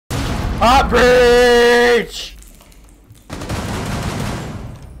Hot breach!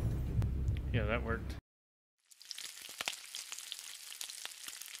 Yeah, that worked.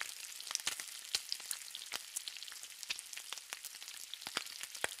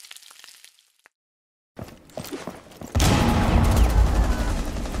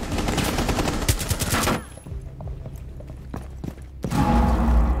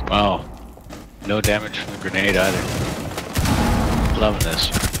 Wow. No damage from the grenade either. Loving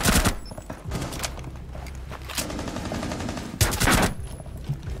this.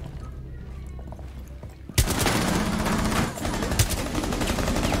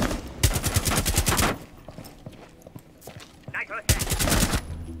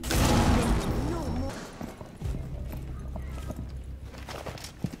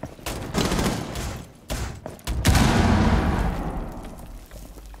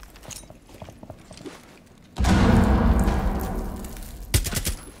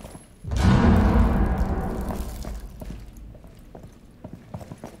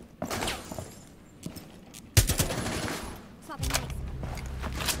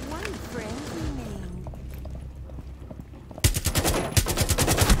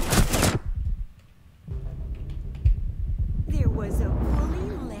 There was a bully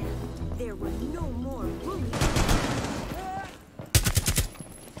left. There were no more bullies.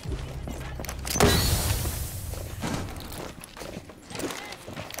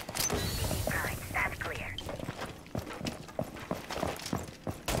 That's clear.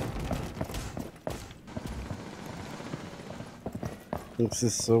 This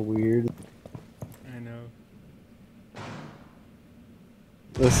is so weird. I know.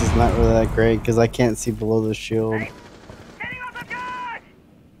 This is not really that great because I can't see below the shield.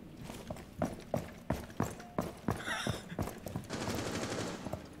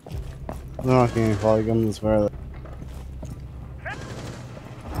 I'm not getting polygons as well.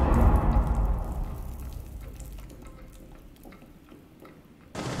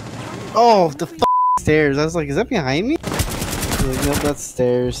 Oh, the stairs. I was like, is that behind me? I was like, nope, that's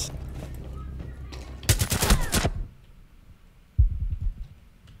stairs.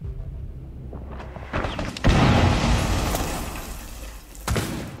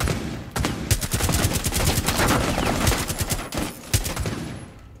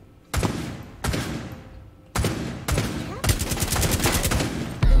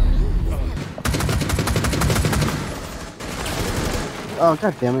 Oh,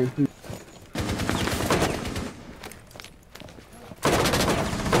 god damn it.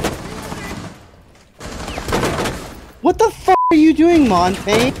 What the fuck are you doing,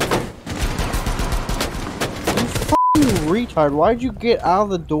 Monte? You fucking retard. Why'd you get out of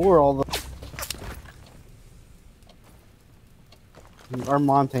the door all the... Our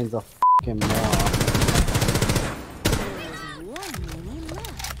Montaigne's a fucking moron.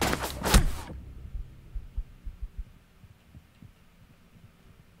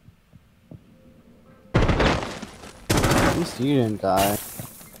 At least you didn't die.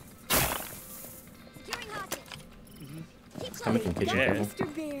 Coming from kitchen table.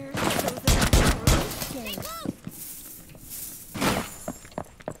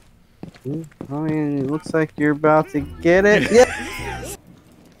 I mean, it looks like you're about to get it. Yeah.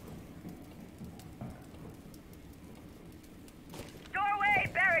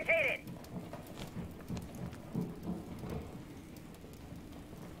 Doorway barricaded.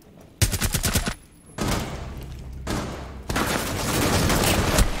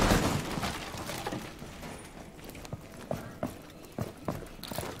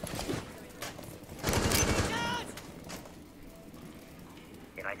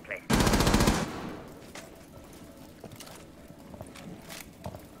 Device placed.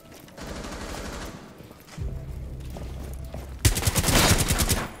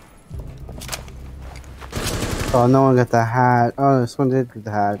 Oh, no one got the hatch. Oh, this one did get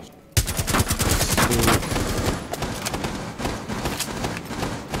the hatch. Sweet.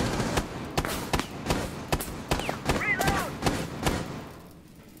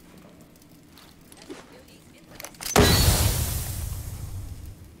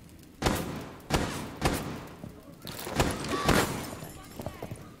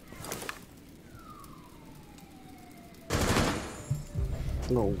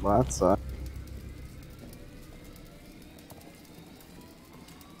 Oh, that sucks.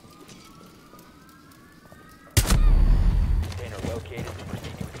 Container located.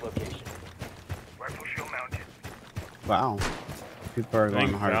 Proceeding with location. Rifle shield mounted. Wow. People are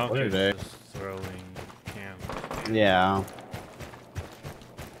going hard today. Just throwing cams. Yeah.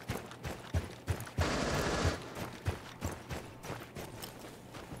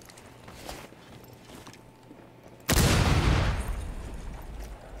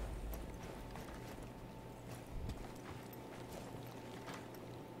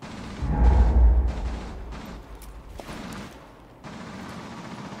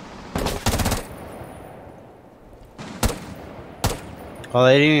 Oh,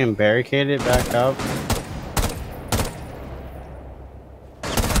 they didn't even barricade it back up.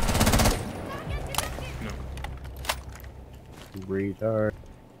 No. Retard.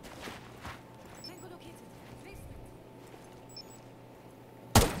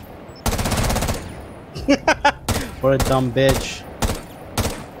 What a dumb bitch.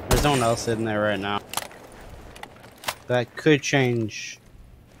 There's no one else sitting there right now. That could change.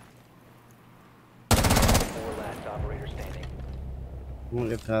 4 last operator standing.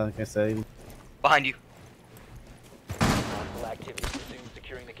 If, like I said, Behind you. Hostile activity. Resume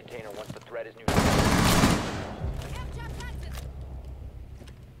securing the container once the threat is neutralized.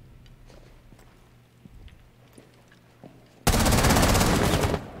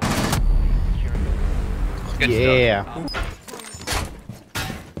 Securing the Good yeah.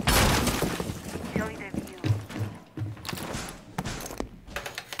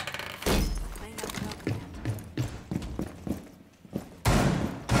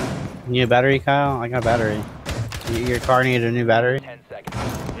 You need a battery, Kyle? I got a battery. Your car needed a new battery? 10 seconds.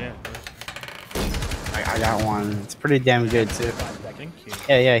 Yeah. I got one. It's pretty damn good too. 5 seconds. Thank you.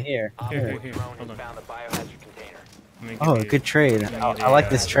 Yeah, here. Op Here, 4 here, here. drone Hold has on. found the biohazard container. Let me Oh, give you- good trade. give you I the, like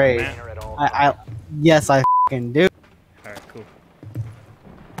this trade. map. Container at all I yes, I f***ing do. Alright, cool.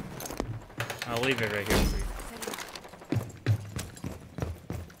 I'll leave it right here for you.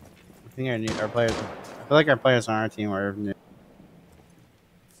 I think our players. I feel like our players on our team are new.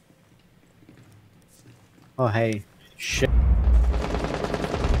 Oh hey, shit. No,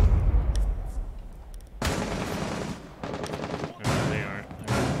 they aren't.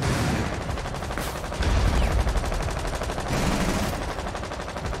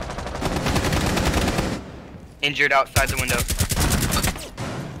 Injured outside the window.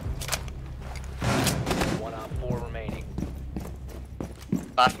 1 op 4 remaining.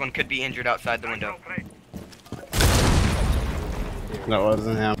 Last one could be injured outside the window. That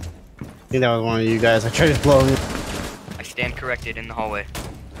wasn't him. I think that was one of you guys. I tried to blow him. I stand corrected in the hallway.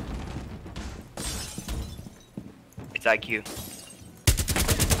 It's IQ.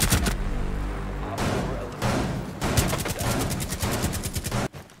 Op 4 eliminated.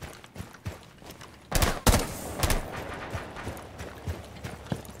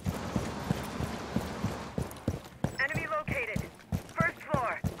 Enemy located. First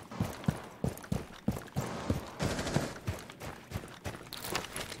floor.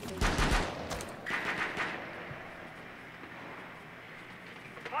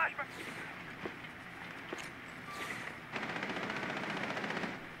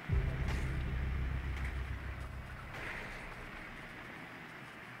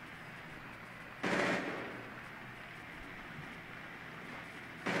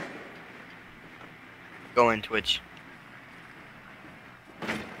 Go in, Twitch. Watch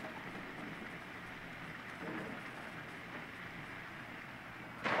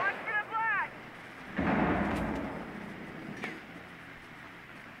for the blast!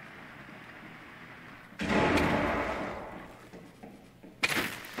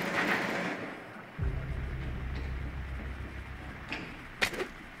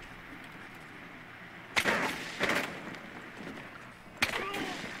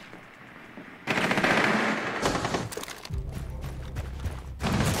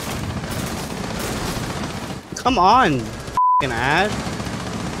 Come on, f***ing ad. Down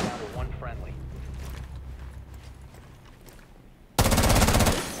to 1 friendly.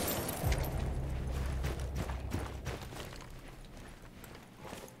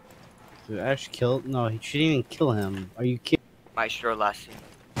 Did Ash kill? No, she didn't even kill him. Are you kidding? Maestro last seen.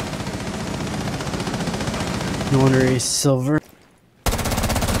 No wonder he's silver.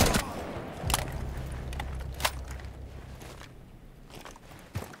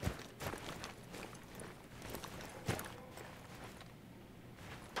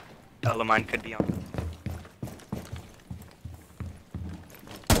 Mine could be on.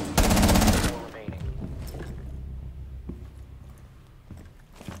 4 remaining.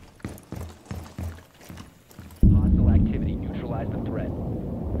 Hostile activity. Neutralize the threat.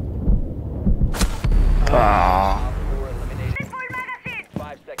 Op 4 eliminated.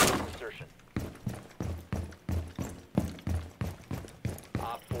 5 seconds of insertion.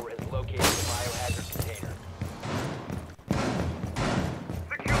 Op 4 has located the biohazard container.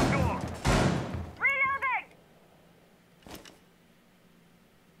 Secure door. Reloading!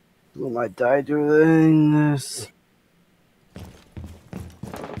 We might die doing this.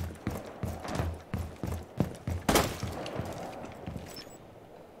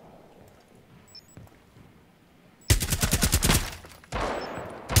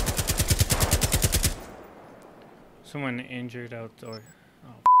 Someone injured outdoor.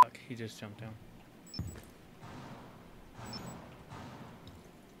 Oh fuck, he just jumped down.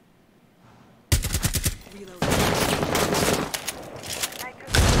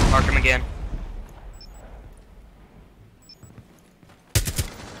 again.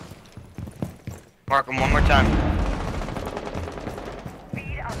 Mark him one more time.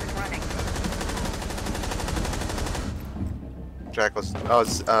 Jack, let's. Oh,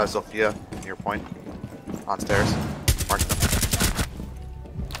 it's Sophia. Your point. On stairs. Mark them.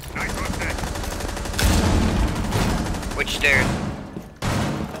 Which stairs?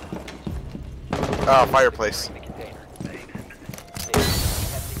 Fireplace. The container.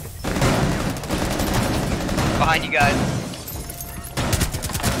 Behind you guys.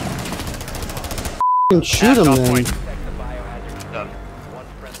 Can shoot him Off then. point. Protect the biohazard Done. One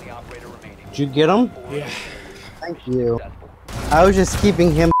friendly operator remaining. Did you get him? Yeah. Thank you. Successful. I was just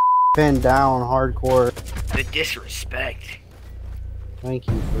keeping him pinned down hardcore. The disrespect. Thank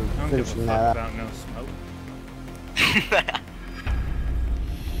you I for don't give a finishing fuck that. about no smoke.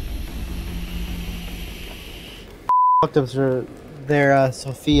 Fucked up their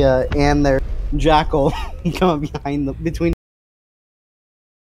Sophia and their Jackal coming behind them between.